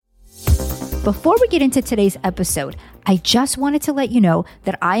Before we get into today's episode, I just wanted to let you know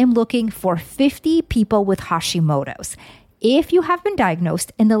that I am looking for 50 people with Hashimoto's. If you have been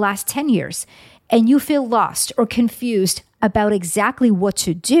diagnosed in the last 10 years and you feel lost or confused about exactly what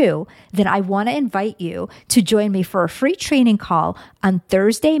to do, then I want to invite you to join me for a free training call on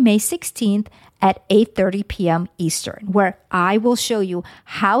Thursday, May 16th at 8:30 p.m. Eastern, where I will show you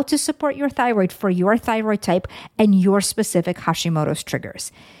how to support your thyroid for your thyroid type and your specific Hashimoto's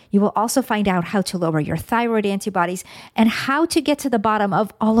triggers. You will also find out how to lower your thyroid antibodies and how to get to the bottom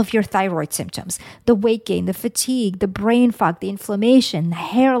of all of your thyroid symptoms, the weight gain, the fatigue, the brain fog, the inflammation, the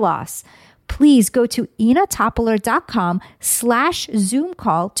hair loss. Please go to inatopoler.com/Zoom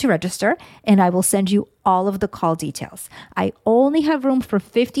call to register, and I will send you all of the call details. I only have room for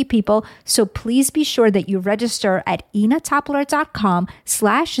 50 people, so please be sure that you register at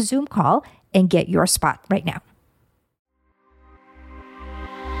inatopoler.com/Zoom call and get your spot right now.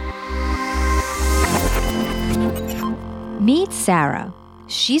 Meet Sarah.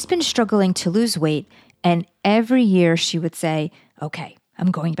 She's been struggling to lose weight, and every year she would say, okay,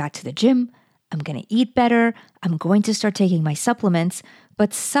 I'm going back to the gym. I'm going to eat better. I'm going to start taking my supplements.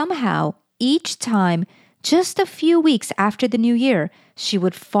 But somehow, each time, just a few weeks after the new year, she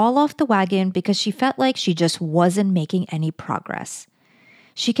would fall off the wagon because she felt like she just wasn't making any progress.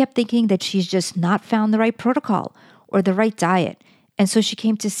 She kept thinking that she's just not found the right protocol or the right diet. And so she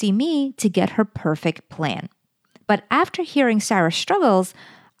came to see me to get her perfect plan. But after hearing Sarah's struggles,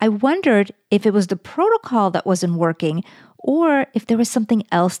 I wondered if it was the protocol that wasn't working or if there was something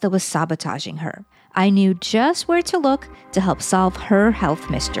else that was sabotaging her. I knew just where to look to help solve her health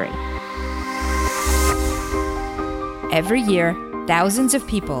mystery. Every year, thousands of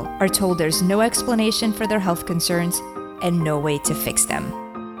people are told there's no explanation for their health concerns and no way to fix them.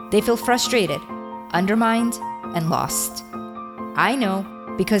 They feel frustrated, undermined, and lost. I know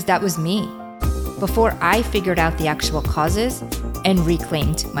because that was me before I figured out the actual causes and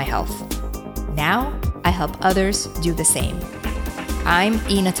reclaimed my health. Now, I help others do the same. I'm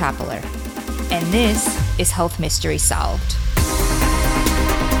Ina Topoler, and this is Health Mystery Solved.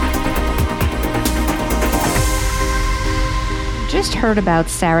 Just heard about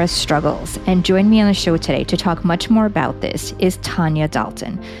Sarah's struggles, and join me on the show today to talk much more about this is Tanya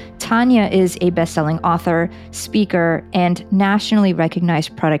Dalton. Tanya is a best-selling author, speaker, and nationally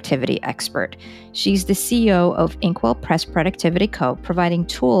recognized productivity expert. She's the CEO of inkWELL Press Productivity Co., providing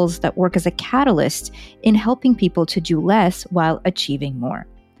tools that work as a catalyst in helping people to do less while achieving more.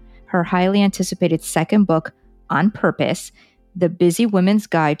 Her highly anticipated second book, On Purpose, The Busy Woman's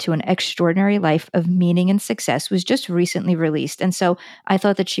Guide to an Extraordinary Life of Meaning and Success, was just recently released. And so I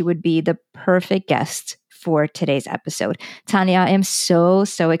thought that she would be the perfect guest for today's episode. Tanya, I am so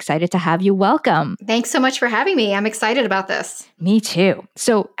excited to have you. Welcome. Thanks so much for having me. I'm excited about this. Me too.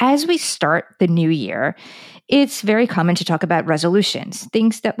 So as we start the new year, it's very common to talk about resolutions,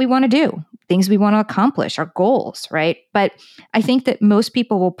 things that we want to do, things we want to accomplish, our goals, right? But I think that most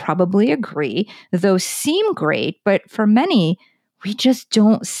people will probably agree those seem great, but for many, we just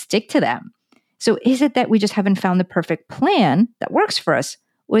don't stick to them. So is it that we just haven't found the perfect plan that works for us?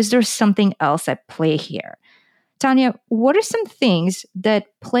 Or is there something else at play here? Tanya, what are some things that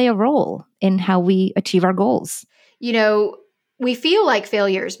play a role in how we achieve our goals? You know, we feel like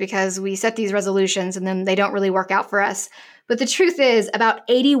failures because we set these resolutions and then they don't really work out for us. But the truth is about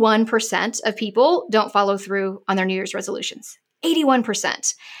 81% of people don't follow through on their New Year's resolutions.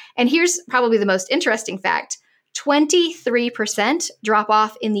 81%. And here's probably the most interesting fact. 23% drop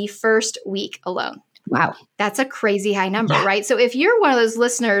off in the first week alone. Wow. That's a crazy high number, right? So if you're one of those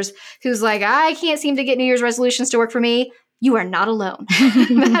listeners who's like, I can't seem to get New Year's resolutions to work for me, you are not alone.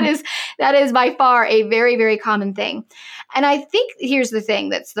 That is by far a very, very common thing. And I think here's the thing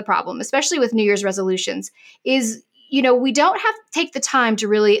that's the problem, especially with New Year's resolutions, is, we don't have to take the time to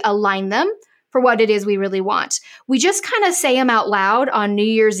really align them for what it is we really want. We just kind of say them out loud on New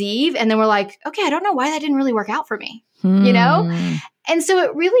Year's Eve, and then we're like, okay, I don't know why that didn't really work out for me, And so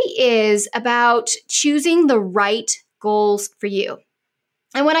it really is about choosing the right goals for you.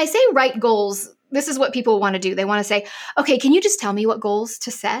 And when I say right goals, this is what people want to do. They want to say, okay, can you just tell me what goals to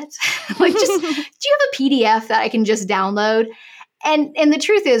set? Do you have a PDF that I can just download? And the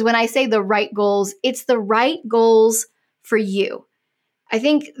truth is, when I say the right goals, it's the right goals for you. I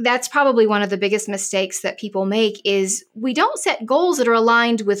think that's probably one of the biggest mistakes that people make is we don't set goals that are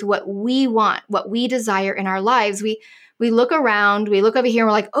aligned with what we want, what we desire in our lives. We look around, we look over here, and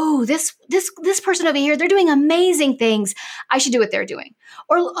we're like, oh, this person over here, they're doing amazing things. I should do what they're doing.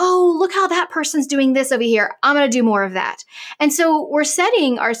 Or, oh, look how that person's doing this over here. I'm going to do more of that. And so we're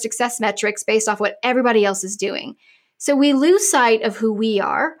setting our success metrics based off what everybody else is doing. So we lose sight of who we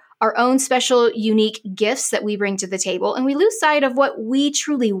are, our own special, unique gifts that we bring to the table, and we lose sight of what we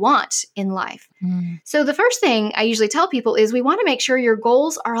truly want in life. So the first thing I usually tell people is we want to make sure your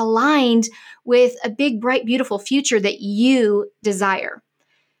goals are aligned with a big, bright, beautiful future that you desire.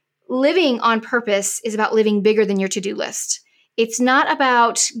 Living on purpose is about living bigger than your to-do list. It's not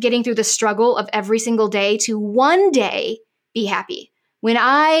about getting through the struggle of every single day to one day be happy. When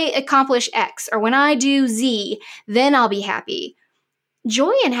I accomplish X or when I do Z, then I'll be happy.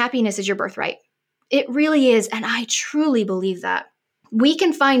 Joy and happiness is your birthright. It really is, and I truly believe that. We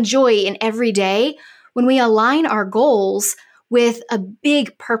can find joy in every day when we align our goals with a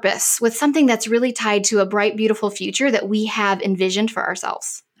big purpose, with something that's really tied to a bright, beautiful future that we have envisioned for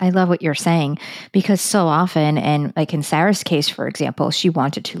ourselves. I love what you're saying, because so often, and like in Sarah's case, for example, she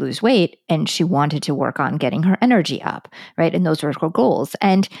wanted to lose weight and she wanted to work on getting her energy up, right? And those were her goals.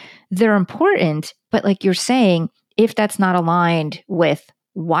 And they're important, but like you're saying, if that's not aligned with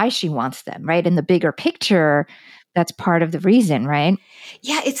why she wants them, right? In the bigger picture, that's part of the reason, right?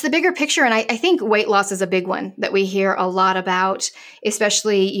 Yeah, it's the bigger picture. And I think weight loss is a big one that we hear a lot about,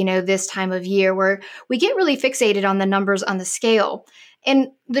 especially, this time of year where we get really fixated on the numbers on the scale. And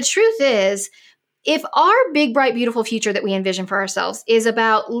the truth is, if our big, bright, beautiful future that we envision for ourselves is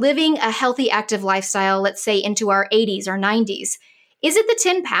about living a healthy, active lifestyle, let's say into our 80s or 90s, is it the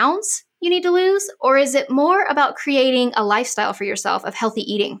 10 pounds you need to lose? Or is it more about creating a lifestyle for yourself of healthy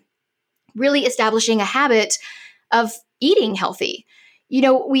eating, really establishing a habit of eating healthy?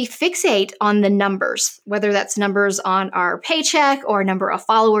 We fixate on the numbers, whether that's numbers on our paycheck or number of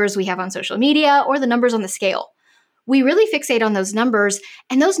followers we have on social media or the numbers on the scale. We really fixate on those numbers,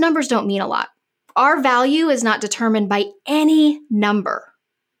 and those numbers don't mean a lot. Our value is not determined by any number.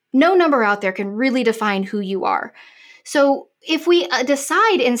 No number out there can really define who you are. So if we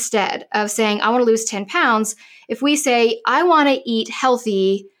decide instead of saying, I want to lose 10 pounds, if we say, I want to eat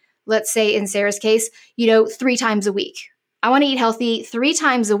healthy, let's say in Sarah's case, 3 times a week. I want to eat healthy 3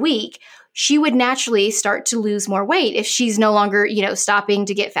 times a week. She would naturally start to lose more weight if she's no longer, stopping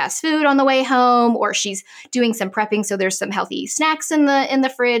to get fast food on the way home, or she's doing some prepping so there's some healthy snacks in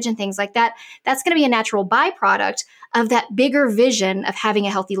the fridge and things like that. That's going to be a natural byproduct of that bigger vision of having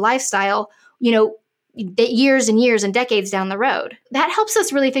a healthy lifestyle, years and years and decades down the road. That helps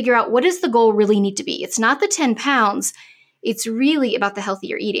us really figure out, what does the goal really need to be? It's not the 10 pounds. It's really about the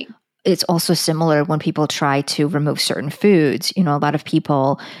healthier eating. It's also similar when people try to remove certain foods. A lot of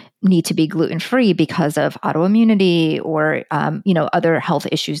people need to be gluten-free because of autoimmunity or, other health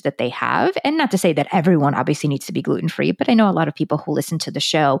issues that they have. And not to say that everyone obviously needs to be gluten-free, but I know a lot of people who listen to the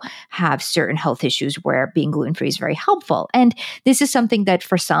show have certain health issues where being gluten-free is very helpful. And this is something that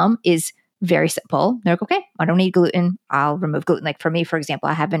for some is very simple. They're like, okay, I don't eat gluten. I'll remove gluten. Like for me, for example,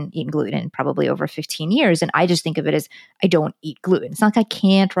 I haven't eaten gluten in probably over 15 years. And I just think of it as I don't eat gluten. It's not like I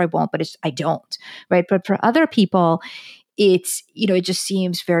can't or I won't, but I don't, right? But for other people, it's, it just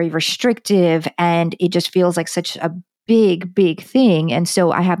seems very restrictive and it just feels like such a big thing. And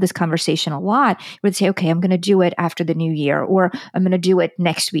so I have this conversation a lot where they say, okay, I'm going to do it after the new year, or I'm going to do it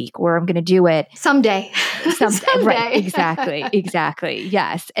next week, or I'm going to do it someday. Someday. Right. Exactly.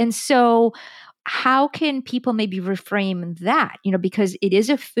 Yes. And so how can people maybe reframe that? Because it is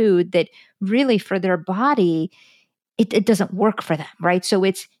a food that really for their body, it doesn't work for them, right? So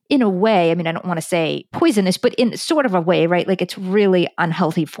it's in a way, I don't want to say poisonous, but in sort of a way, right? Like it's really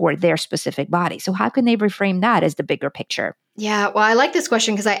unhealthy for their specific body. So how can they reframe that as the bigger picture? Yeah, well, I like this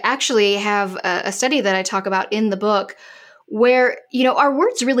question because I actually have a study that I talk about in the book where, our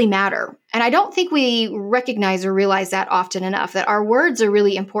words really matter. And I don't think we recognize or realize that often enough, that our words are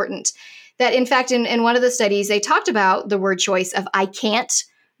really important. That in fact, in one of the studies, they talked about the word choice of I can't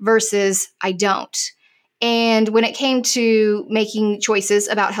versus I don't. And when it came to making choices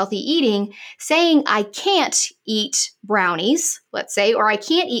about healthy eating, saying I can't eat brownies, let's say, or I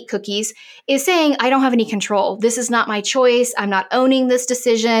can't eat cookies is saying I don't have any control. This is not my choice. I'm not owning this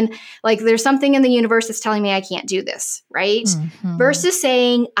decision. Like there's something in the universe that's telling me I can't do this, right? Mm-hmm. Versus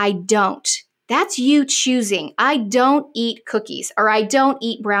saying I don't. That's you choosing. I don't eat cookies, or I don't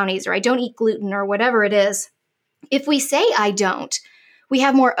eat brownies, or I don't eat gluten, or whatever it is. If we say I don't, we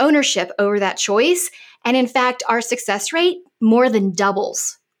have more ownership over that choice. And in fact, our success rate more than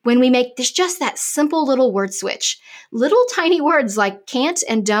doubles when we make this just that simple little word switch. Little tiny words like can't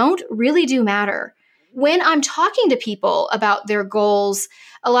and don't really do matter. When I'm talking to people about their goals,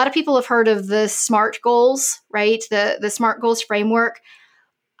 a lot of people have heard of the SMART goals, right? The SMART goals framework.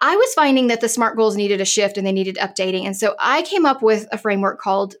 I was finding that the SMART goals needed a shift and they needed updating. And so I came up with a framework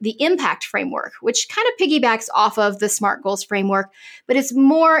called the impact framework, which kind of piggybacks off of the SMART goals framework, but it's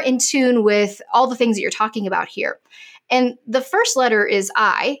more in tune with all the things that you're talking about here. And the first letter is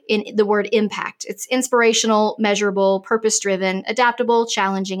I in the word impact. It's inspirational, measurable, purpose-driven, adaptable,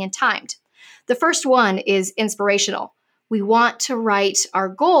 challenging, and timed. The first one is inspirational. We want to write our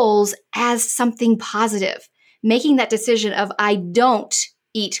goals as something positive, making that decision of I don't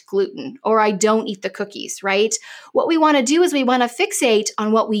eat gluten or I don't eat the cookies, right? What we want to do is we want to fixate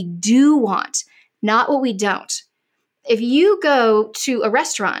on what we do want, not what we don't. If you go to a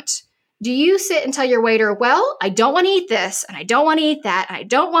restaurant, do you sit and tell your waiter, well, I don't want to eat this and I don't want to eat that and I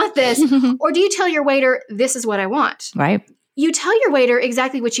don't want this? Or do you tell your waiter, this is what I want? Right. You tell your waiter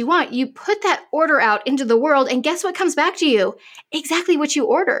exactly what you want. You put that order out into the world and guess what comes back to you? Exactly what you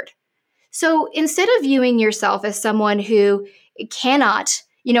ordered. So instead of viewing yourself as someone who cannot,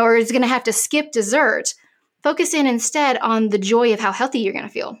 or is going to have to skip dessert, focus in instead on the joy of how healthy you're going to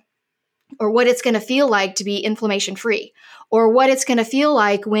feel, or what it's going to feel like to be inflammation free, or what it's going to feel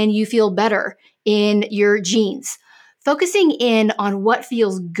like when you feel better in your jeans. Focusing in on what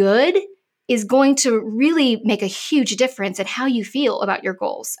feels good is going to really make a huge difference in how you feel about your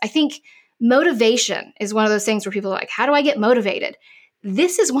goals. I think motivation is one of those things where people are like, how do I get motivated?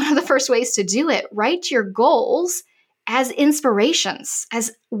 This is one of the first ways to do it. Write your goals as inspirations,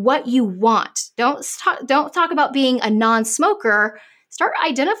 as what you want. Don't talk about being a non-smoker. Start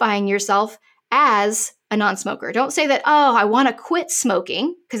identifying yourself as a non-smoker. Don't say that, oh, I want to quit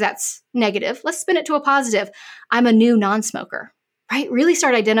smoking, because that's negative. Let's spin it to a positive. I'm a new non-smoker, right? Really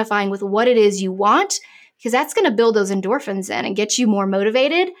start identifying with what it is you want, because that's going to build those endorphins in and get you more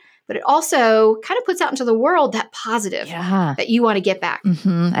motivated. But it also kind of puts out into the world that positive that you want to get back.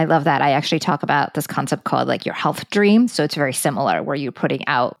 Mm-hmm. I love that. I actually talk about this concept called like your health dream. So it's very similar, where you're putting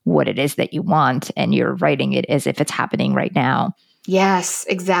out what it is that you want and you're writing it as if it's happening right now. Yes,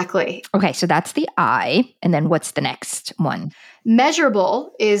 exactly. Okay, so that's the I. And then what's the next one?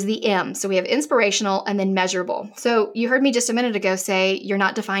 Measurable is the M. So we have inspirational and then measurable. So you heard me just a minute ago say you're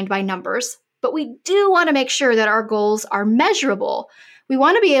not defined by numbers, but we do want to make sure that our goals are measurable. We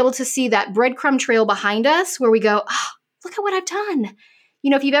want to be able to see that breadcrumb trail behind us where we go, oh, look at what I've done.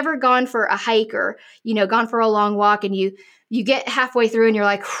 If you've ever gone for a hike or, gone for a long walk and you get halfway through and you're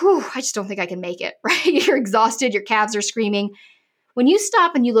like, whew, I just don't think I can make it, right? You're exhausted, your calves are screaming. When you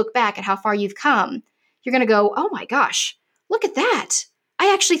stop and you look back at how far you've come, you're going to go, oh my gosh, look at that.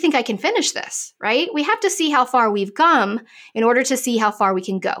 I actually think I can finish this, right? We have to see how far we've come in order to see how far we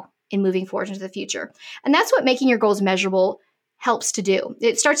can go in moving forward into the future. And that's what making your goals measurable helps to do.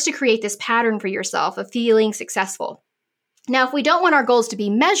 It starts to create this pattern for yourself of feeling successful. Now, if we don't want our goals to be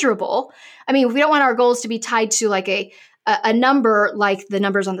measurable, if we don't want our goals to be tied to like a number, like the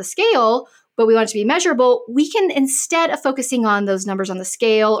numbers on the scale, but we want it to be measurable, we can, instead of focusing on those numbers on the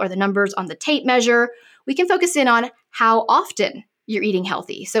scale or the numbers on the tape measure, we can focus in on how often you're eating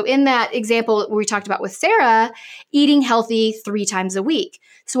healthy. So in that example we talked about with Sarah, eating healthy 3 times a week.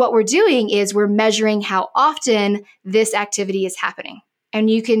 So what we're doing is we're measuring how often this activity is happening. And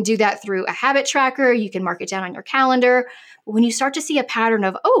you can do that through a habit tracker. You can mark it down on your calendar. But when you start to see a pattern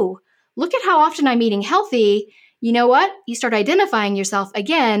of, oh, look at how often I'm eating healthy, you know what? You start identifying yourself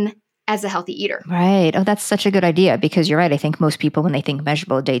again as a healthy eater. Right. Oh, that's such a good idea, because you're right. I think most people, when they think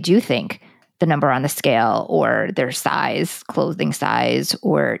measurable, they do think the number on the scale or their size, clothing size,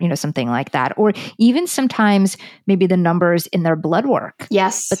 or, something like that. Or even sometimes maybe the numbers in their blood work.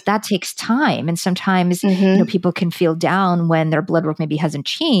 Yes. But that takes time. And sometimes, people can feel down when their blood work maybe hasn't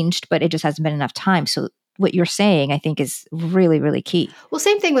changed, but it just hasn't been enough time. So what you're saying, I think, is really, really key. Well,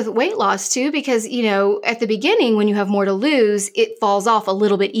 same thing with weight loss too, because, at the beginning, when you have more to lose, it falls off a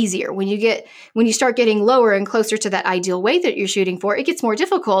little bit easier. When you start getting lower and closer to that ideal weight that you're shooting for, it gets more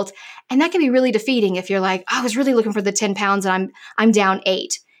difficult. And that can be really defeating if you're like, I was really looking for the 10 pounds and I'm down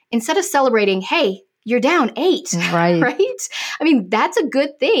 8. Instead of celebrating, hey, you're down 8, right? Right? That's a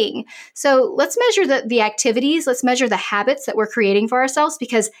good thing. So let's measure the activities. Let's measure the habits that we're creating for ourselves,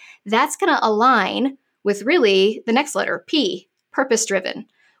 because that's going to align with really the next letter, P, purpose-driven.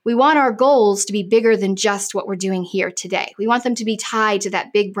 We want our goals to be bigger than just what we're doing here today. We want them to be tied to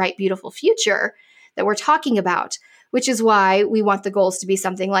that big, bright, beautiful future that we're talking about, which is why we want the goals to be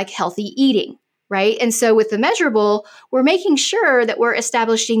something like healthy eating, right? And so with the measurable, we're making sure that we're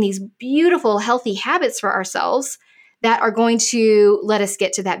establishing these beautiful, healthy habits for ourselves that are going to let us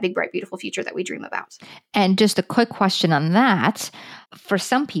get to that big, bright, beautiful future that we dream about. And just a quick question on that. For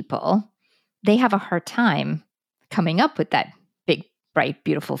some people, they have a hard time coming up with that big, bright,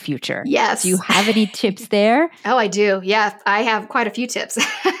 beautiful future. Yes. Do you have any tips there? Oh, I do. Yeah, I have quite a few tips.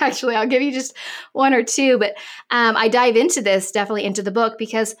 Actually, I'll give you just 1 or 2, but I dive into this, definitely into the book,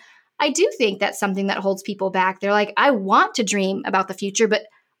 because I do think that's something that holds people back. They're like, I want to dream about the future, but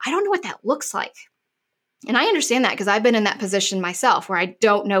I don't know what that looks like. And I understand that because I've been in that position myself where I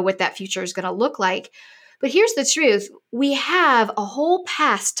don't know what that future is going to look like. But here's the truth. We have a whole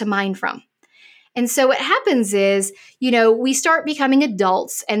past to mine from. And so what happens is, we start becoming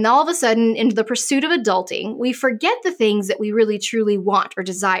adults, and all of a sudden, in the pursuit of adulting, we forget the things that we really truly want or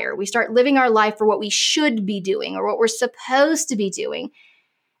desire. We start living our life for what we should be doing or what we're supposed to be doing.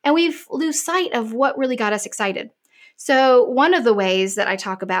 And we lose sight of what really got us excited. So one of the ways that I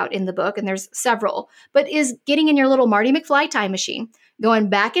talk about in the book, and there's several, but is getting in your little Marty McFly time machine, going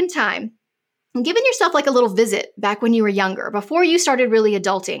back in time, and giving yourself like a little visit back when you were younger, before you started really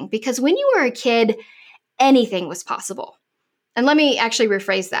adulting. Because when you were a kid, anything was possible. And let me actually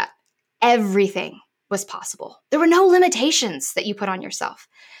rephrase that. Everything was possible. There were no limitations that you put on yourself.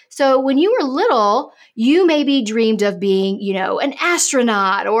 So when you were little, you maybe dreamed of being, an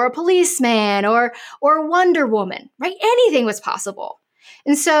astronaut or a policeman or Wonder Woman, right? Anything was possible.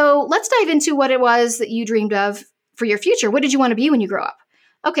 And so let's dive into what it was that you dreamed of for your future. What did you want to be when you grow up?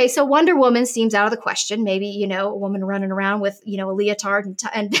 Okay, so Wonder Woman seems out of the question. Maybe, a woman running around with, a leotard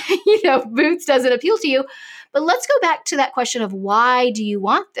and boots doesn't appeal to you. But let's go back to that question of, why do you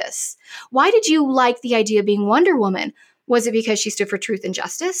want this? Why did you like the idea of being Wonder Woman? Was it because she stood for truth and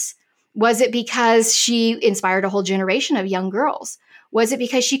justice? Was it because she inspired a whole generation of young girls? Was it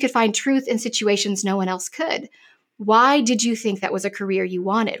because she could find truth in situations no one else could? Why did you think that was a career you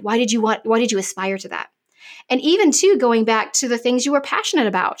wanted? Why did you aspire to that? And even too, going back to the things you were passionate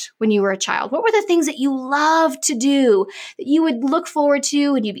about when you were a child. What were the things that you loved to do, that you would look forward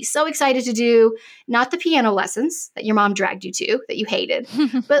to and you'd be so excited to do? Not the piano lessons that your mom dragged you to that you hated,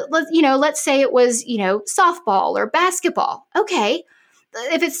 but let's say it was, softball or basketball. Okay,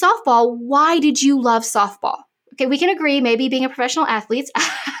 if it's softball, why did you love softball? Okay, we can agree maybe being a professional athlete's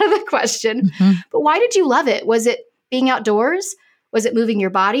out of the question, but why did you love it? Was it being outdoors? Was it moving your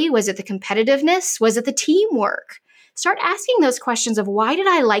body? Was it the competitiveness? Was it the teamwork? Start asking those questions of, why did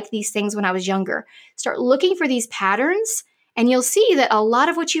I like these things when I was younger? Start looking for these patterns, and you'll see that a lot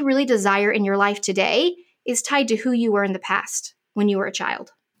of what you really desire in your life today is tied to who you were in the past when you were a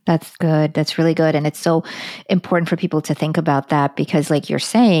child. That's good. That's really good. And it's so important for people to think about that because, like you're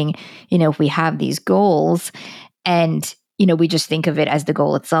saying, if we have these goals and, we just think of it as the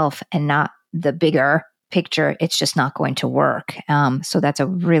goal itself and not the bigger picture, it's just not going to work. So that's a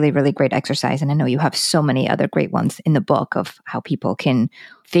really, really great exercise. And I know you have so many other great ones in the book of how people can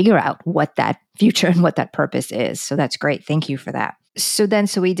figure out what that future and what that purpose is. So that's great. Thank you for that. So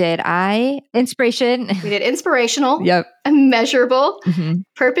we did inspiration. We did inspirational. Yep. Measurable,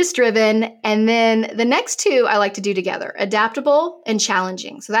 purpose-driven. And then the next two I like to do together, adaptable and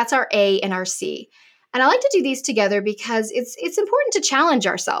challenging. So that's our A and our C. And I like to do these together because it's important to challenge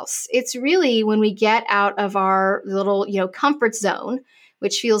ourselves. It's really when we get out of our little, comfort zone,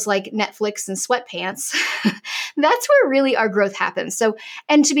 which feels like Netflix and sweatpants, that's where really our growth happens. So,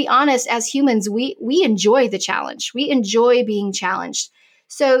 and to be honest, as humans, we enjoy the challenge. We enjoy being challenged.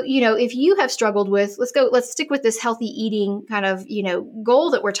 So, if you have struggled with, let's stick with this healthy eating kind of,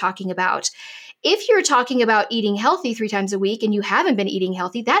 goal that we're talking about. If you're talking about eating healthy 3 times a week and you haven't been eating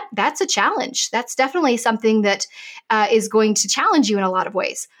healthy, that's a challenge. That's definitely something that is going to challenge you in a lot of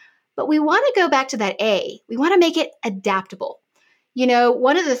ways. But we want to go back to that A. We want to make it adaptable.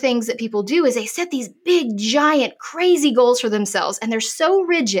 One of the things that people do is they set these big, giant, crazy goals for themselves, and they're so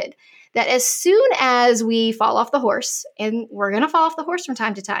rigid that as soon as we fall off the horse, and we're going to fall off the horse from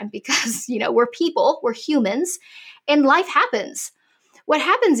time to time because, we're people, we're humans, and life happens. What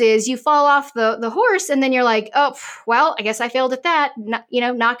happens is you fall off the horse and then you're like, oh, well, I guess I failed at that.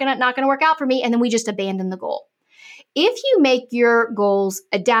 Not gonna work out for me. And then we just abandon the goal. If you make your goals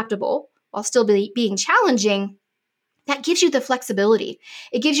adaptable while still being challenging, that gives you the flexibility.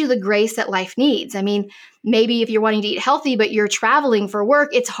 It gives you the grace that life needs. I mean, maybe if you're wanting to eat healthy, but you're traveling for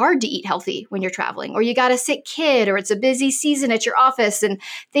work, it's hard to eat healthy when you're traveling, or you got a sick kid, or it's a busy season at your office and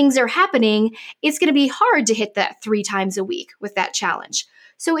things are happening. It's going to be hard to hit that 3 times a week with that challenge.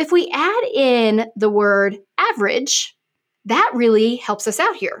 So if we add in the word average, that really helps us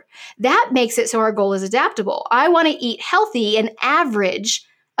out here. That makes it so our goal is adaptable. I want to eat healthy an average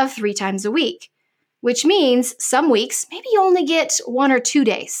of 3 times a week, which means some weeks, maybe you only get 1 or 2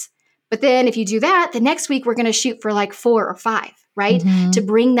 days. But then if you do that, the next week we're going to shoot for like 4 or 5, right? To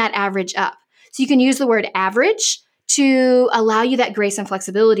bring that average up. So you can use the word average to allow you that grace and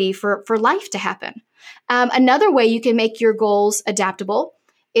flexibility for life to happen. Another way you can make your goals adaptable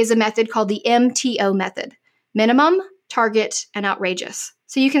is a method called the MTO method: minimum, target, and outrageous.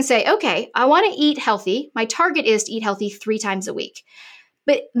 So you can say, okay, I want to eat healthy. My target is to eat healthy 3 times a week.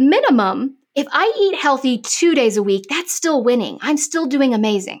 But minimum, if I eat healthy 2 days a week, that's still winning. I'm still doing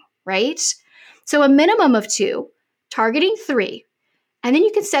amazing, right? So a minimum of 2, targeting 3, and then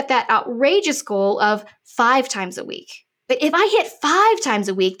you can set that outrageous goal of 5 times a week. But if I hit 5 times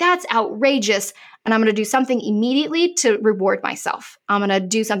a week, that's outrageous. And I'm going to do something immediately to reward myself. I'm going to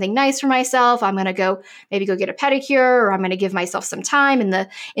do something nice for myself. I'm going to maybe go get a pedicure, or I'm going to give myself some time in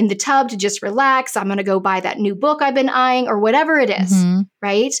the tub to just relax. I'm going to go buy that new book I've been eyeing, or whatever it is,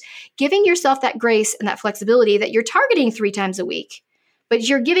 right? Giving yourself that grace and that flexibility that you're targeting 3 times a week, but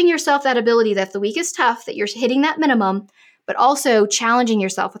you're giving yourself that ability that the week is tough, that you're hitting that minimum, but also challenging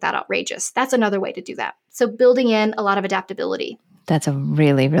yourself with that outrageous. That's another way to do that. So building in a lot of adaptability. That's a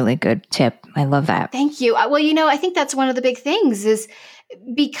really, really good tip. I love that. Thank you. Well, I think that's one of the big things is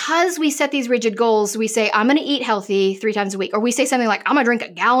because we set these rigid goals, we say, I'm going to eat healthy 3 times a week. Or we say something like, I'm going to drink a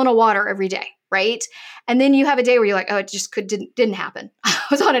gallon of water every day, right? And then you have a day where you're like, oh, it just didn't happen. I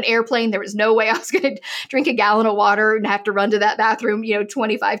was on an airplane. There was no way I was going to drink a gallon of water and have to run to that bathroom,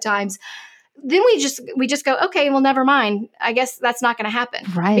 25 times. Then we just go, okay, well, never mind. I guess that's not going to happen.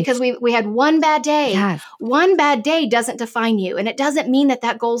 Right. Because we had one bad day. Yes. One bad day doesn't define you. And it doesn't mean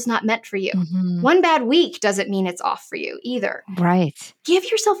that goal's not meant for you. One bad week doesn't mean it's off for you either. Right. Give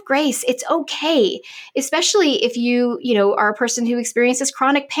yourself grace. It's okay. Especially if you are a person who experiences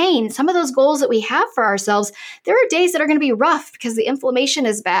chronic pain. Some of those goals that we have for ourselves, there are days that are going to be rough because the inflammation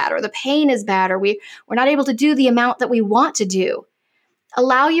is bad, or the pain is bad, or we're not able to do the amount that we want to do.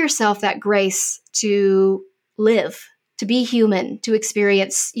 Allow yourself that grace to live, to be human, to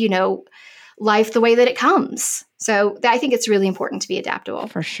experience, life the way that it comes. So I think it's really important to be adaptable.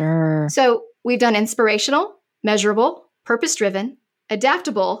 For sure. So we've done inspirational, measurable, purpose-driven,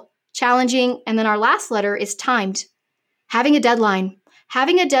 adaptable, challenging, and then our last letter is timed. Having a deadline.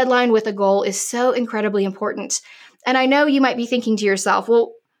 Having a deadline with a goal is so incredibly important. And I know you might be thinking to yourself,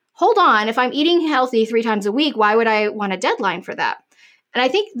 well, hold on, if I'm eating healthy 3 times a week, why would I want a deadline for that? And I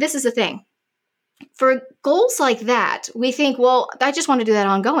think this is the thing. For goals like that, we think, well, I just want to do that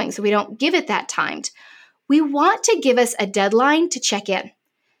ongoing, so we don't give it that timed. We want to give us a deadline to check in.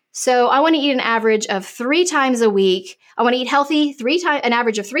 So I want to eat an average of 3 times a week. I want to eat healthy an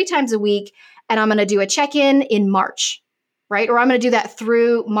average of 3 times a week, and I'm going to do a check-in in March, right? Or I'm going to do that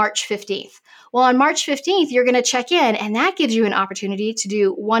through March 15th. Well, on March 15th, you're going to check in, and that gives you an opportunity to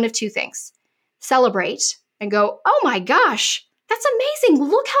do one of 2 things. Celebrate and go, oh my gosh, that's amazing.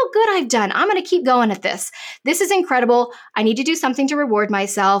 Look how good I've done. I'm going to keep going at this. This is incredible. I need to do something to reward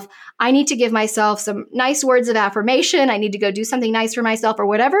myself. I need to give myself some nice words of affirmation. I need to go do something nice for myself, or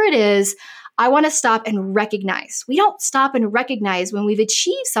whatever it is. I want to stop and recognize. We don't stop and recognize when we've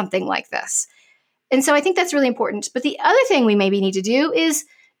achieved something like this. And so I think that's really important. But the other thing we maybe need to do is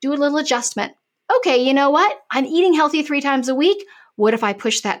do a little adjustment. Okay, you know what? I'm eating healthy 3 times a week. What if I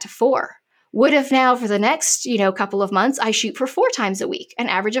push that to 4? What if now for the next, couple of months, I shoot for 4 times a week, an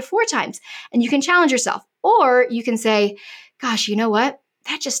average of 4 times, and you can challenge yourself. Or you can say, gosh, you know what?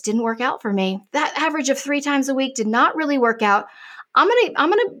 That just didn't work out for me. That average of 3 times a week did not really work out. I'm going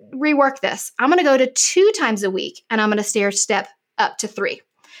to rework this. I'm going to go to 2 times a week, and I'm going to step up to 3.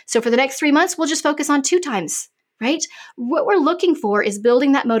 So for the next 3 months, we'll just focus on 2 times, right? What we're looking for is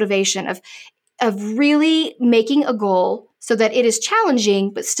building that motivation of really making a goal so that it is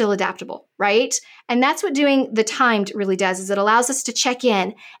challenging, but still adaptable, right? And that's what doing the timed really does, is it allows us to check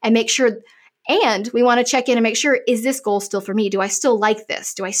in and make sure, and we want to check in and make sure, is this goal still for me? Do I still like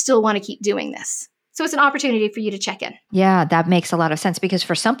this? Do I still want to keep doing this? So it's an opportunity for you to check in. Yeah, that makes a lot of sense, because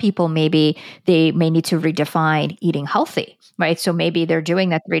for some people, maybe they may need to redefine eating healthy, right? So maybe they're doing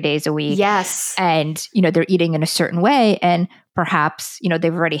that 3 days a week. Yes. And, they're eating in a certain way, and perhaps,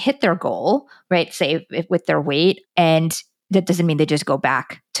 they've already hit their goal, right? Say with their weight, and that doesn't mean they just go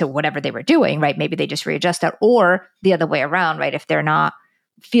back to whatever they were doing, right? Maybe they just readjust that, or the other way around, right? If they're not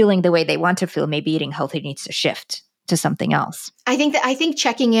feeling the way they want to feel, maybe eating healthy needs to shift to something else. I think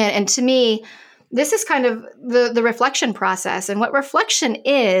checking in, and to me, this is kind of the reflection process. And what reflection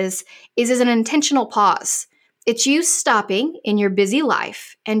is an intentional pause. It's you stopping in your busy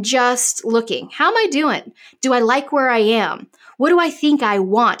life and just looking, how am I doing? Do I like where I am? What do I think I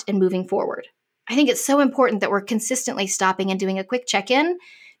want in moving forward? I think it's so important that we're consistently stopping and doing a quick check-in,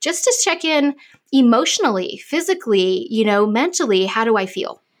 just to check in emotionally, physically, mentally. How do I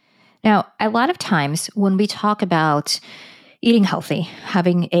feel? Now, a lot of times when we talk about eating healthy,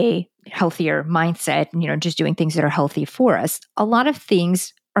 having a healthier mindset, just doing things that are healthy for us, a lot of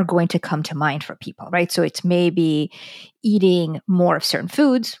things are going to come to mind for people, right? So it's maybe eating more of certain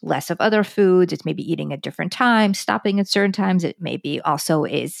foods, less of other foods. It's maybe eating at different times, stopping at certain times. It maybe also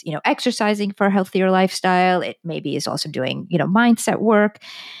is, exercising for a healthier lifestyle. It maybe is also doing, mindset work.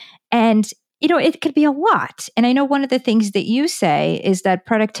 And it could be a lot. And I know one of the things that you say is that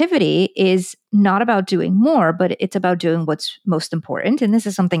productivity is not about doing more, but it's about doing what's most important. And this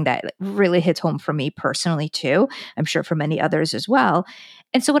is something that really hits home for me personally, too. I'm sure for many others as well.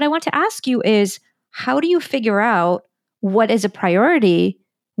 And so what I want to ask you is, how do you figure out what is a priority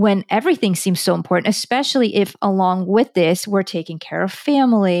when everything seems so important, especially if along with this, we're taking care of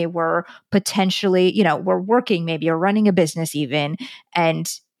family, we're potentially, we're working maybe or running a business even,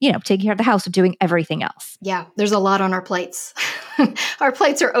 and taking care of the house or doing everything else. Yeah, there's a lot on our plates. Our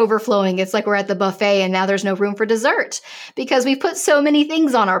plates are overflowing. It's like we're at the buffet and now there's no room for dessert because we've put so many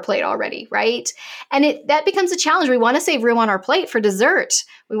things on our plate already, right? And that becomes a challenge. We want to save room on our plate for dessert.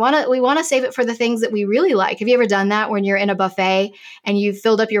 We want to save it for the things that we really like. Have you ever done that when you're in a buffet and you've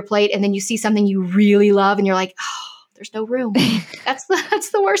filled up your plate and then you see something you really love and you're like, oh, there's no room. That's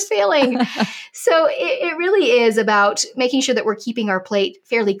the worst feeling. So it really is about making sure that we're keeping our plate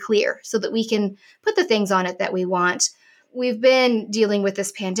fairly clear so that we can put the things on it that we want. We've been dealing with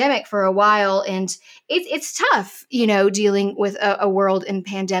this pandemic for a while, and it's tough, dealing with a world in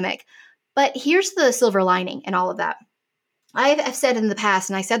pandemic. But here's the silver lining in all of that. I've said in the past,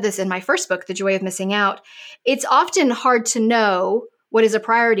 and I said this in my first book, The Joy of Missing Out, it's often hard to know what is a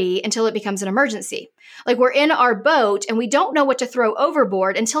priority until it becomes an emergency. Like we're in our boat and we don't know what to throw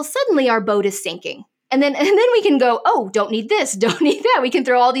overboard until suddenly our boat is sinking. And then we can go, oh, don't need this, don't need that. We can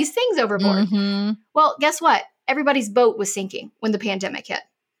throw all these things overboard. Mm-hmm. Well, guess what? Everybody's boat was sinking when the pandemic hit.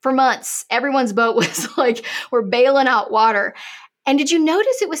 For months, everyone's boat was like, we're bailing out water. And did you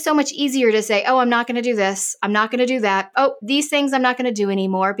notice it was so much easier to say, oh, I'm not going to do this. I'm not going to do that. Oh, these things I'm not going to do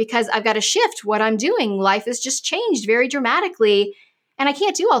anymore because I've got to shift what I'm doing. Life has just changed very dramatically and I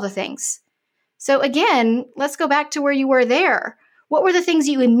can't do all the things. So again, let's go back to where you were there. What were the things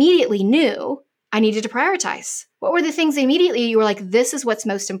you immediately knew I needed to prioritize? What were the things immediately you were like, this is what's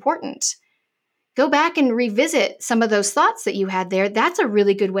most important? Go back and revisit some of those thoughts that you had there. That's a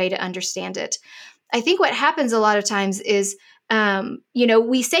really good way to understand it. I think what happens a lot of times is,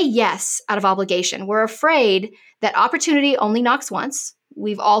 we say yes out of obligation. We're afraid that opportunity only knocks once.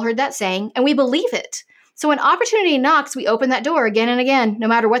 We've all heard that saying, and we believe it. So when opportunity knocks, we open that door again and again, no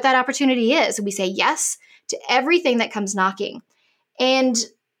matter what that opportunity is. We say yes to everything that comes knocking. And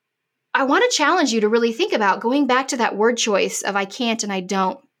I want to challenge you to really think about going back to that word choice of I can't and I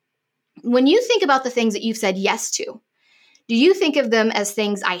don't. When you think about the things that you've said yes to, do you think of them as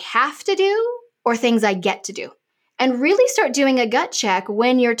things I have to do or things I get to do? And really start doing a gut check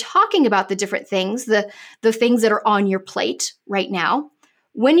when you're talking about the different things, the things that are on your plate right now.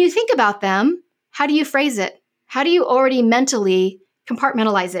 When you think about them, how do you phrase it? How do you already mentally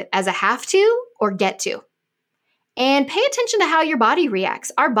compartmentalize it as a have to or get to? And pay attention to how your body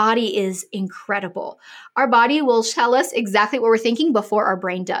reacts. Our body is incredible. Our body will tell us exactly what we're thinking before our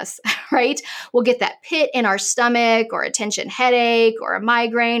brain does, right? We'll get that pit in our stomach or a tension headache or a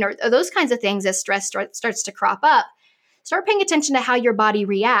migraine or those kinds of things as stress starts to crop up. Start paying attention to how your body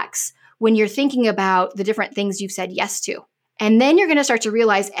reacts when you're thinking about the different things you've said yes to. And then you're going to start to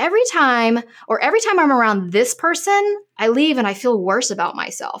realize every time I'm around this person, I leave and I feel worse about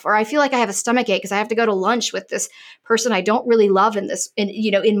myself, or I feel like I have a stomach ache because I have to go to lunch with this person I don't really love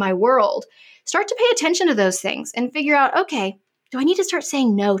in my world. Start to pay attention to those things and figure out, okay, do I need to start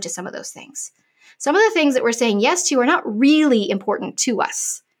saying no to some of those things? Some of the things that we're saying yes to are not really important to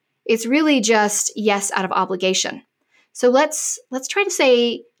us. It's really just yes out of obligation. So let's try to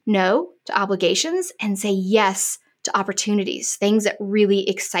say no to obligations and say yes to opportunities, things that really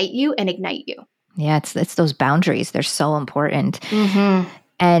excite you and ignite you. Yeah, it's those boundaries. They're so important. Mm-hmm.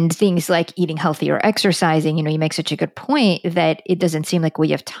 And things like eating healthy or exercising, you make such a good point that it doesn't seem like we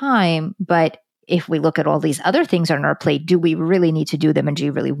have time, but if we look at all these other things on our plate, do we really need to do them and do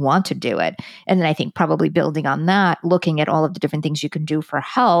you really want to do it? And then I think probably building on that, looking at all of the different things you can do for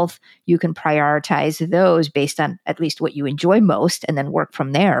health, you can prioritize those based on at least what you enjoy most and then work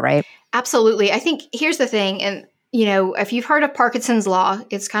from there, right? Absolutely. I think here's the thing, and if you've heard of Parkinson's law,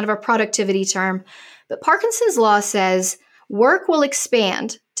 it's kind of a productivity term, but Parkinson's law says work will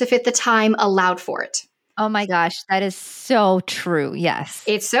expand to fit the time allowed for it. Oh my gosh, that is so true. Yes.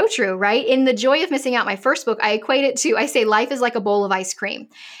 It's so true, right? In The Joy of Missing Out, my first book, I equate it to, I say life is like a bowl of ice cream.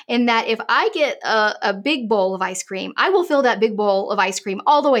 In that if I get a big bowl of ice cream, I will fill that big bowl of ice cream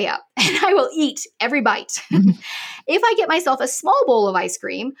all the way up and I will eat every bite. Mm-hmm. If I get myself a small bowl of ice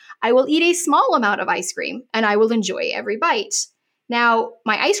cream, I will eat a small amount of ice cream and I will enjoy every bite. Now,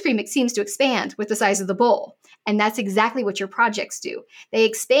 my ice cream, it seems to expand with the size of the bowl. And that's exactly what your projects do. They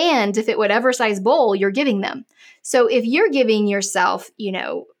expand to fit whatever size bowl you're giving them. So if you're giving yourself,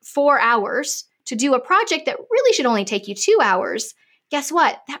 4 hours to do a project that really should only take you 2 hours, guess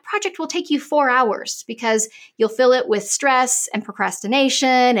what? That project will take you 4 hours because you'll fill it with stress and procrastination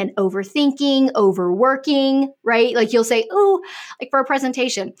and overthinking, overworking, right? Like you'll say, ooh, like for a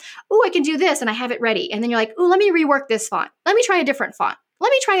presentation, ooh, I can do this and I have it ready. And then you're like, ooh, let me rework this font. Let me try a different font. Let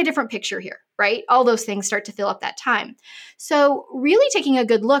me try a different picture here, right? All those things start to fill up that time. So really taking a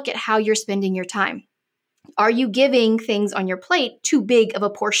good look at how you're spending your time. Are you giving things on your plate too big of a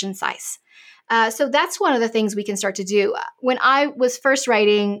portion size? So that's one of the things we can start to do. When I was first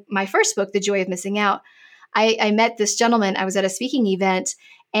writing my first book, The Joy of Missing Out, I met this gentleman. I was at a speaking event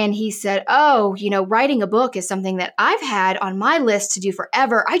and he said, oh, writing a book is something that I've had on my list to do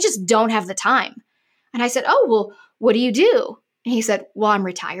forever. I just don't have the time. And I said, oh, well, what do you do? And he said, well, I'm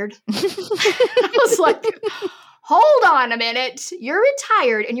retired. I was like, hold on a minute. You're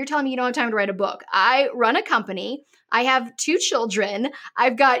retired and you're telling me you don't have time to write a book. I run a company. I have 2 children.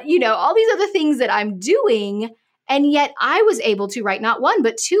 I've got, all these other things that I'm doing. And yet I was able to write not 1,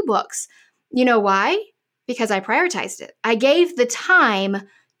 but 2 books. You know why? Because I prioritized it. I gave the time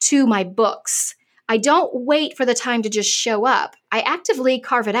to my books. I don't wait for the time to just show up. I actively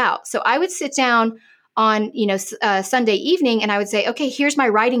carve it out. So I would sit down on, Sunday evening and I would say, okay, here's my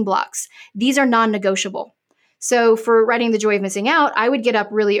writing blocks. These are non-negotiable. So for writing The Joy of Missing Out, I would get up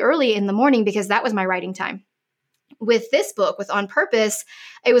really early in the morning because that was my writing time. With this book, with On Purpose,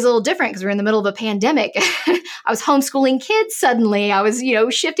 it was a little different because we were in the middle of a pandemic. I was homeschooling kids suddenly. I was,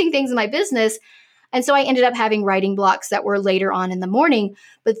 shifting things in my business. And so I ended up having writing blocks that were later on in the morning.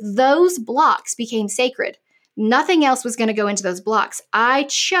 But those blocks became sacred. Nothing else was going to go into those blocks. I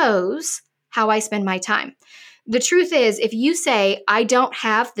chose how I spend my time. The truth is, if you say, I don't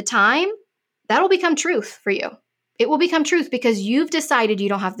have the time, that'll become truth for you. It will become truth because you've decided you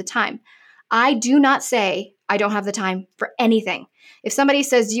don't have the time. I do not say I don't have the time for anything. If somebody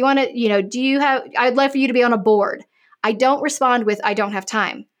says, do you want to, I'd love for you to be on a board. I don't respond with, I don't have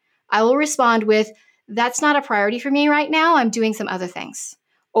time. I will respond with, that's not a priority for me right now. I'm doing some other things.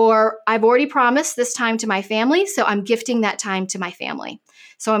 Or I've already promised this time to my family, so I'm gifting that time to my family.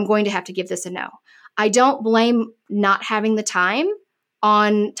 So I'm going to have to give this a no. I don't blame not having the time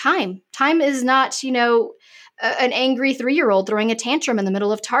on time. Time is not, an angry 3-year-old throwing a tantrum in the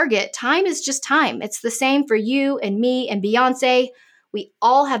middle of Target. Time is just time. It's the same for you and me and Beyonce. We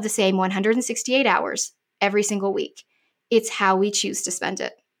all have the same 168 hours every single week. It's how we choose to spend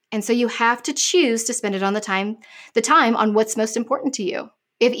it. And so you have to choose to spend it on the time on what's most important to you.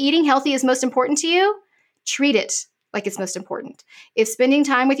 If eating healthy is most important to you, treat it like it's most important. If spending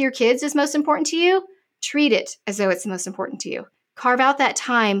time with your kids is most important to you, treat it as though it's the most important to you. Carve out that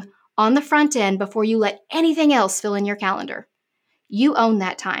time on the front end before you let anything else fill in your calendar. You own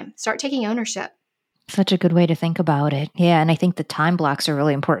that time. Start taking ownership. Such a good way to think about it. Yeah. And I think the time blocks are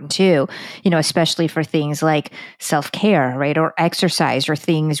really important too, especially for things like self-care, right? Or exercise or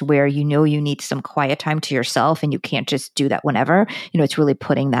things where you need some quiet time to yourself and you can't just do that whenever. It's really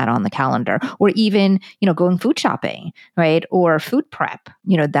putting that on the calendar. Or even, going food shopping, right? Or food prep.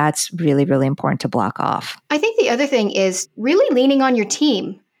 That's really, really important to block off. I think the other thing is really leaning on your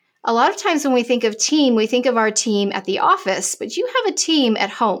team. A lot of times when we think of team, we think of our team at the office, but you have a team at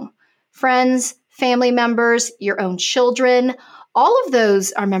home. Friends, family members, your own children, all of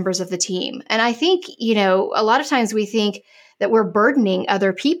those are members of the team. And I think, a lot of times we think that we're burdening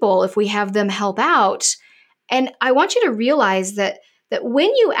other people if we have them help out. And I want you to realize that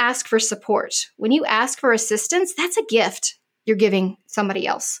when you ask for support, when you ask for assistance, that's a gift you're giving somebody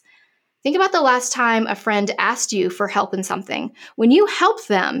else. Think about the last time a friend asked you for help in something. When you helped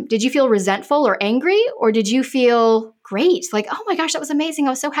them, did you feel resentful or angry? Or did you feel great? Like, oh my gosh, that was amazing.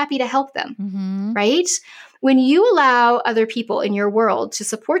 I was so happy to help them, right? When you allow other people in your world to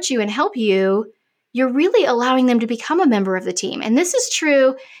support you and help you, you're really allowing them to become a member of the team. And this is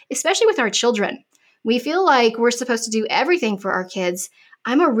true, especially with our children. We feel like we're supposed to do everything for our kids.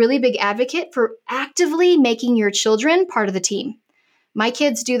 I'm a really big advocate for actively making your children part of the team. My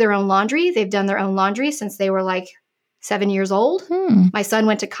kids do their own laundry. They've done their own laundry since they were like 7 years old. My son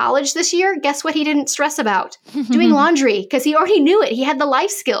went to college this year. Guess what he didn't stress about? Doing laundry, because he already knew it. He had the life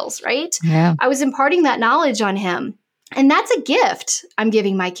skills, right? Yeah. I was imparting that knowledge on him. And that's a gift I'm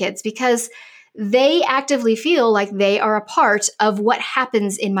giving my kids because they actively feel like they are a part of what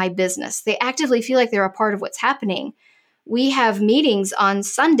happens in my business. They actively feel like they're a part of what's happening. We have meetings on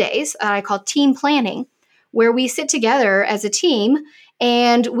Sundays that I call team planning, where we sit together as a team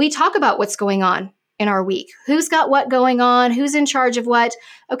and we talk about what's going on in our week. Who's got what going on? Who's in charge of what?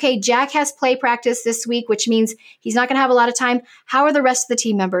 Okay, Jack has play practice this week, which means he's not going to have a lot of time. How are the rest of the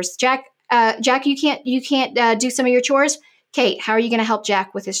team members? Jack, you can't do some of your chores. Kate, how are you going to help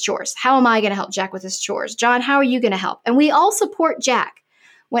Jack with his chores? How am I going to help Jack with his chores? John, how are you going to help? And we all support Jack.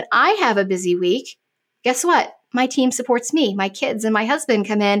 When I have a busy week, guess what? My team supports me. My kids and my husband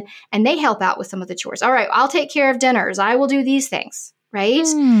come in and they help out with some of the chores. All right, I'll take care of dinners. I will do these things, right?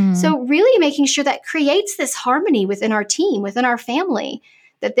 So really making sure that creates this harmony within our team, within our family,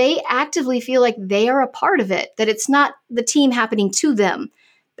 that they actively feel like they are a part of it, that it's not the team happening to them,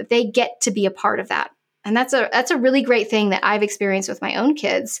 that they get to be a part of that. And that's a really great thing that I've experienced with my own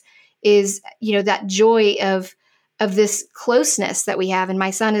kids is, that joy of this closeness that we have. And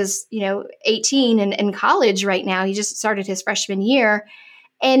my son is, 18 and in college right now. He just started his freshman year.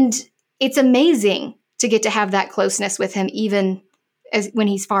 And it's amazing to get to have that closeness with him, even when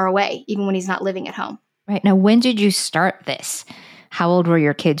he's far away, even when he's not living at home. Right. Now, when did you start this? How old were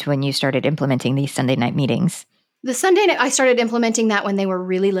your kids when you started implementing these Sunday night meetings? The Sunday night, I started implementing that when they were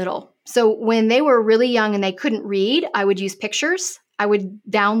really little. So when they were really young and they couldn't read, I would use pictures. I would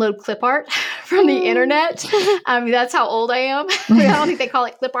download clip art from the internet. That's how old I am. I don't think they call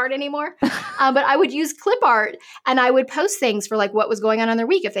it clip art anymore. But I would use clip art and I would post things for like what was going on in their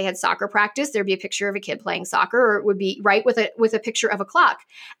week. If they had soccer practice, there'd be a picture of a kid playing soccer, or it would be right with a picture of a clock.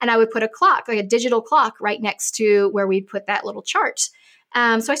 And I would put a clock, like a digital clock, right next to where we'd put that little chart. So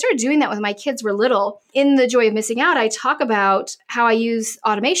I started doing that when my kids were little. In The Joy of Missing Out, I talk about how I use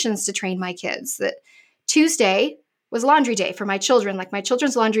automations to train my kids. That Tuesday was laundry day for my children. Like my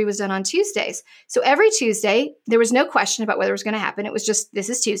children's laundry was done on Tuesdays. So every Tuesday, there was no question about whether it was going to happen. It was just, this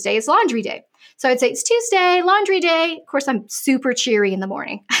is Tuesday, it's laundry day. So I'd say, it's Tuesday, laundry day. Of course, I'm super cheery in the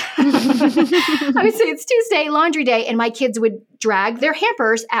morning. I would say, it's Tuesday, laundry day. And my kids would drag their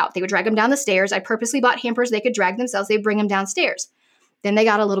hampers out. They would drag them down the stairs. I purposely bought hampers they could drag themselves. They'd bring them downstairs. Then they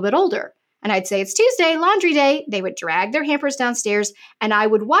got a little bit older. And I'd say, it's Tuesday, laundry day. They would drag their hampers downstairs and I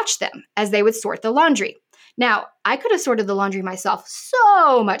would watch them as they would sort the laundry. Now, I could have sorted the laundry myself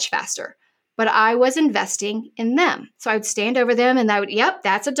so much faster, but I was investing in them. So I would stand over them and I would, yep,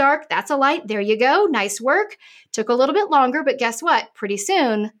 that's a dark, that's a light. There you go. Nice work. Took a little bit longer, but guess what? Pretty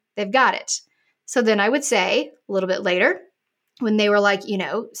soon they've got it. So then I would say a little bit later, when they were like,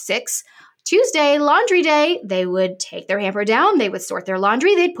 6, Tuesday, laundry day, they would take their hamper down, they would sort their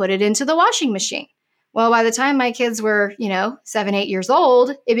laundry, they'd put it into the washing machine. Well, by the time my kids were, 7, 8 years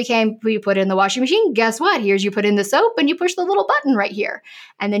old, it became, you put it in the washing machine, guess what? Here's you put in the soap and you push the little button right here.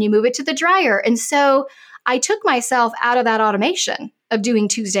 And then you move it to the dryer. And so I took myself out of that automation of doing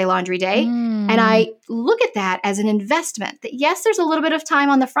Tuesday laundry day. And I look at that as an investment that, yes, there's a little bit of time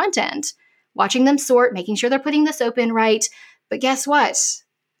on the front end, watching them sort, making sure they're putting the soap in right. But guess what?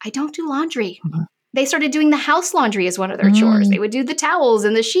 I don't do laundry. Mm-hmm. They started doing the house laundry as one of their chores. They would do the towels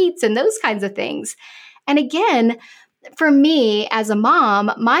and the sheets and those kinds of things. And again, for me as a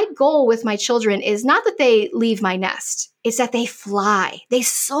mom, my goal with my children is not that they leave my nest. It's that they fly. They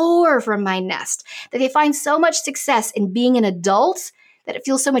soar from my nest, that they find so much success in being an adult that it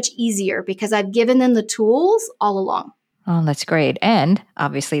feels so much easier because I've given them the tools all along. Oh, that's great. And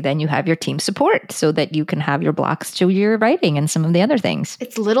obviously then you have your team support so that you can have your blocks to your writing and some of the other things.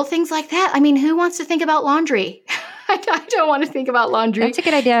 It's little things like that. I mean, who wants to think about laundry? I don't want to think about laundry. That's a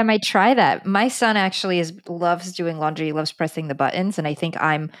good idea. I might try that. My son actually loves doing laundry. He loves pressing the buttons. And I think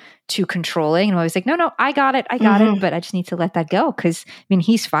I'm too controlling. And I'm always like, no, I got it. But I just need to let that go. Because,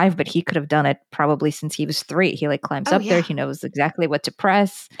 he's 5, but he could have done it probably since he was 3. He climbs up there. He knows exactly what to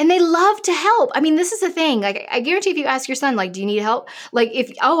press. And they love to help. This is the thing. I guarantee if you ask your son, do you need help?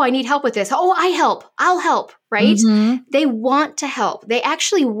 I need help with this. Oh, I help. I'll help. Right? Mm-hmm. They want to help. They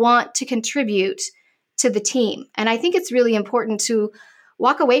actually want to contribute to the team. And I think it's really important to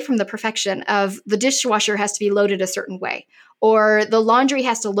walk away from the perfection of the dishwasher has to be loaded a certain way or the laundry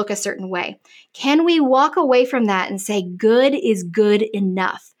has to look a certain way. Can we walk away from that and say good is good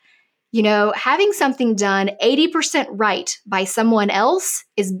enough? Having something done 80% right by someone else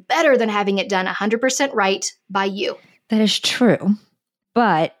is better than having it done 100% right by you. That is true.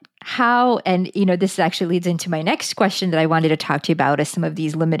 But how, and this actually leads into my next question that I wanted to talk to you about is some of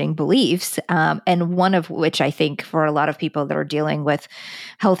these limiting beliefs. And one of which I think for a lot of people that are dealing with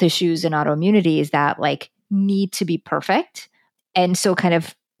health issues and autoimmunity is that need to be perfect. And so kind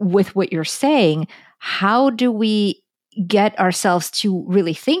of with what you're saying, how do we get ourselves to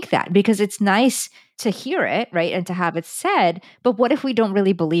really think that? Because it's nice to hear it, right? And to have it said, but what if we don't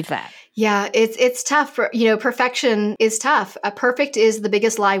really believe that? Yeah, it's tough. Perfection is tough. Perfect is the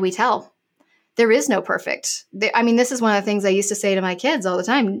biggest lie we tell. There is no perfect. This is one of the things I used to say to my kids all the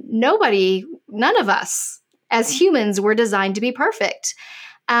time. None of us as humans were designed to be perfect.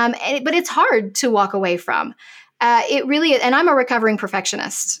 But it's hard to walk away from. It really is. And I'm a recovering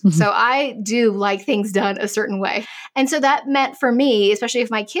perfectionist. So I do like things done a certain way. And so that meant for me, especially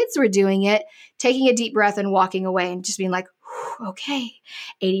if my kids were doing it, taking a deep breath and walking away and just being like, okay,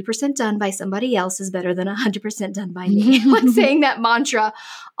 80% done by somebody else is better than 100% done by me. Like saying that mantra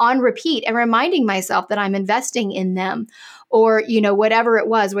on repeat and reminding myself that I'm investing in them, or, whatever it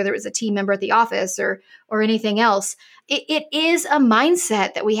was, whether it was a team member at the office or anything else. It is a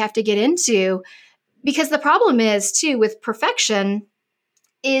mindset that we have to get into, because the problem is too with perfection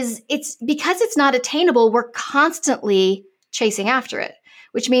is it's because it's not attainable. We're constantly chasing after it,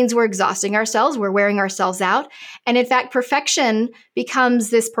 which means we're exhausting ourselves. We're wearing ourselves out. And in fact, perfection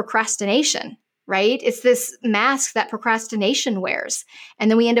becomes this procrastination, right? It's this mask that procrastination wears. And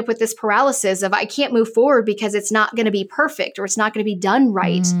then we end up with this paralysis of I can't move forward because it's not going to be perfect or it's not going to be done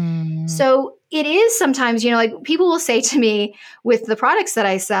right. So it is sometimes, like people will say to me with the products that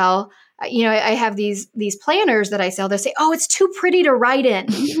I sell, I have these planners that I sell. They'll say, oh, it's too pretty to write in.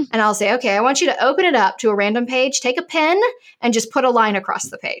 And I'll say, okay, I want you to open it up to a random page, take a pen and just put a line across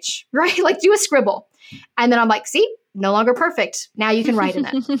the page, right? Like do a scribble. And then I'm like, see, no longer perfect. Now you can write in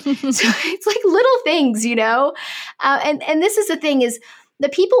it. So it's like little things, and this is the thing is the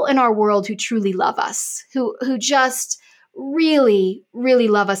people in our world who truly love us, who just really, really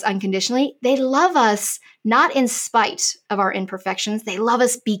love us unconditionally. They love us not in spite of our imperfections. They love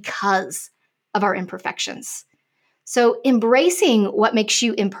us because of our imperfections. So embracing what makes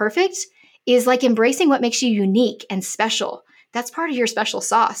you imperfect is like embracing what makes you unique and special. That's part of your special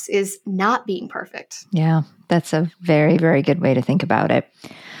sauce, is not being perfect. Yeah, that's a very, very good way to think about it.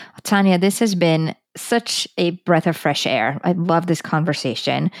 Tanya, this has been such a breath of fresh air. I love this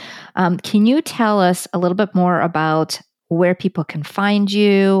conversation. Can you tell us a little bit more about where people can find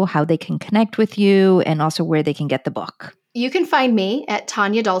you, how they can connect with you, and also where they can get the book? You can find me at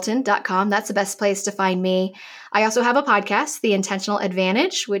tanyadalton.com. That's the best place to find me. I also have a podcast, The Intentional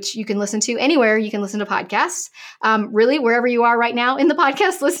Advantage, which you can listen to anywhere you can listen to podcasts. Really, wherever you are right now in the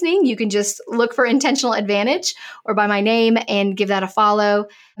podcast listening, you can just look for Intentional Advantage or by my name and give that a follow,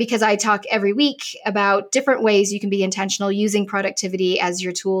 because I talk every week about different ways you can be intentional using productivity as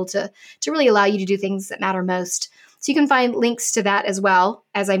your tool to really allow you to do things that matter most. So you can find links to that as well,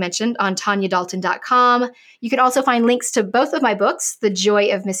 as I mentioned, on tanyadalton.com. You can also find links to both of my books, The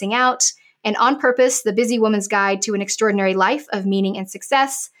Joy of Missing Out and On Purpose, The Busy Woman's Guide to an Extraordinary Life of Meaning and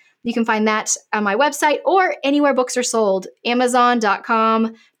Success. You can find that on my website or anywhere books are sold,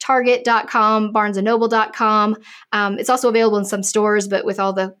 Amazon.com, Target.com, BarnesandNoble.com. It's also available in some stores, but with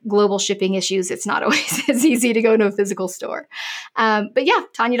all the global shipping issues, it's not always as easy to go to a physical store. But yeah,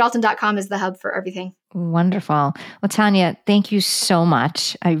 TanyaDalton.com is the hub for everything. Wonderful. Well, Tanya, thank you so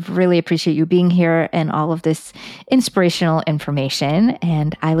much. I really appreciate you being here and all of this inspirational information.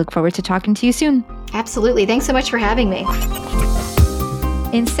 And I look forward to talking to you soon. Absolutely. Thanks so much for having me.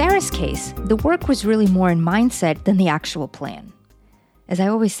 In Sarah's case, the work was really more in mindset than the actual plan. As I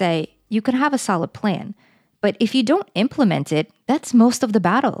always say, you can have a solid plan, but if you don't implement it, that's most of the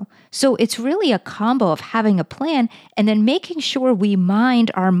battle. So it's really a combo of having a plan and then making sure we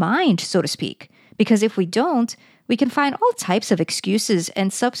mind our mind, so to speak. Because if we don't, we can find all types of excuses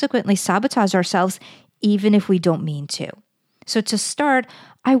and subsequently sabotage ourselves, even if we don't mean to. So to start,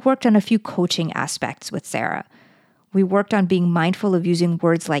 I worked on a few coaching aspects with Sarah. We worked on being mindful of using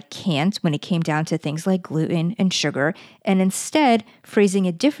words like can't when it came down to things like gluten and sugar, and instead phrasing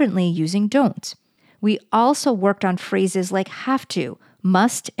it differently using don't. We also worked on phrases like have to,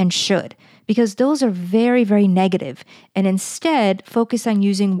 must, and should, because those are very, very negative, and instead focus on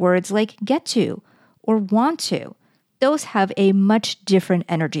using words like get to or want to. Those have a much different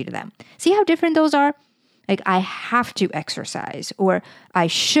energy to them. See how different those are? Like I have to exercise or I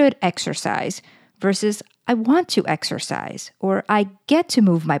should exercise versus I want to exercise or I get to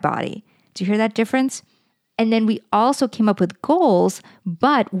move my body. Do you hear that difference? And then we also came up with goals,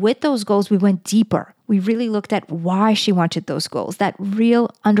 but with those goals, we went deeper. We really looked at why she wanted those goals, that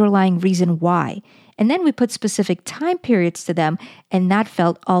real underlying reason why. And then we put specific time periods to them, and that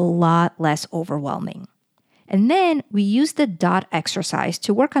felt a lot less overwhelming. And then we used the dot exercise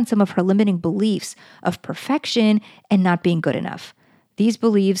to work on some of her limiting beliefs of perfection and not being good enough. These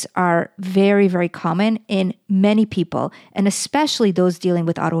beliefs are very, very common in many people, and especially those dealing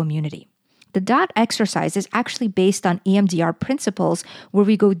with autoimmunity. The dot exercise is actually based on EMDR principles where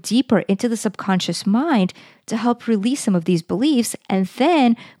we go deeper into the subconscious mind to help release some of these beliefs, and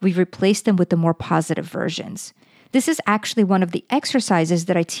then we replace them with the more positive versions. This is actually one of the exercises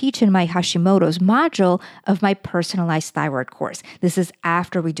that I teach in my Hashimoto's module of my personalized thyroid course. This is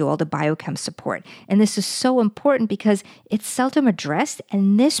after we do all the biochem support. And this is so important because it's seldom addressed,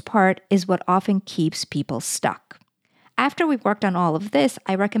 and this part is what often keeps people stuck. After we worked on all of this,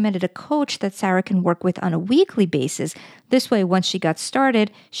 I recommended a coach that Sarah can work with on a weekly basis. This way, once she got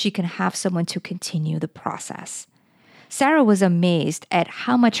started, she can have someone to continue the process. Sarah was amazed at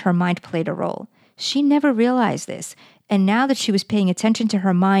how much her mind played a role. She never realized this, and now that she was paying attention to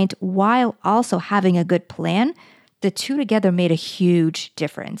her mind while also having a good plan, the two together made a huge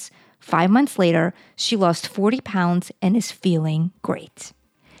difference. 5 months later, she lost 40 pounds and is feeling great.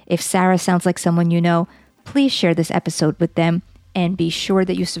 If Sarah sounds like someone you know, please share this episode with them and be sure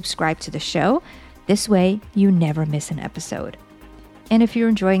that you subscribe to the show. This way, you never miss an episode. And if you're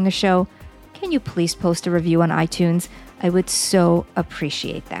enjoying the show, can you please post a review on iTunes? I would so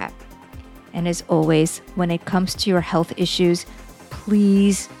appreciate that. And as always, when it comes to your health issues,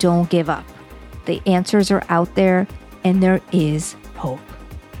 please don't give up. The answers are out there and there is hope.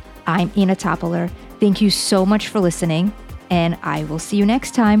 I'm Ina Toppler. Thank you so much for listening, and I will see you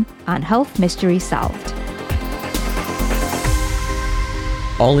next time on Health Mystery Solved.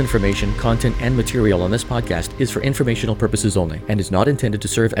 All information, content, and material on this podcast is for informational purposes only and is not intended to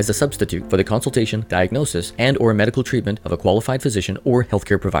serve as a substitute for the consultation, diagnosis, and/or medical treatment of a qualified physician or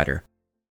healthcare provider.